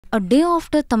A day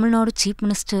after Tamil Nadu Chief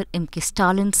Minister M.K.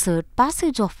 Stalin said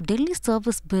passage of Delhi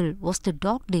Service Bill was the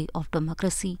dog day of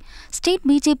democracy, State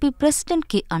BJP President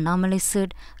K. Annamalai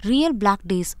said real black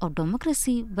days of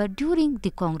democracy were during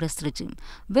the Congress regime,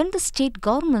 when the state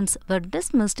governments were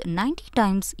dismissed 90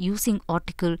 times using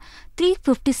Article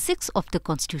 356 of the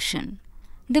Constitution.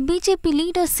 The BJP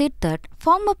leader said that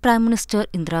former Prime Minister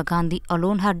Indira Gandhi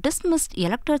alone had dismissed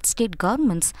elected state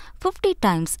governments 50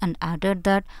 times and added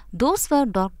that those were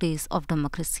dark days of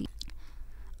democracy.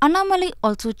 Annamalai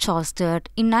also charged that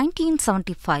in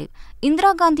 1975,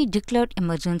 Indira Gandhi declared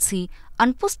emergency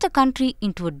and pushed the country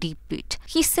into a deep pit.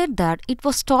 He said that it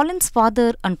was Stalin's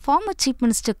father and former Chief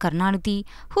Minister Karunanidhi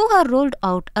who had rolled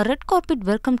out a red carpet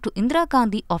welcome to Indira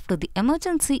Gandhi after the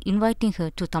emergency, inviting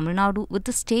her to Tamil Nadu with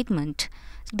the statement,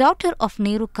 "Daughter of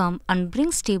Nehru, come and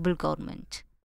bring stable government."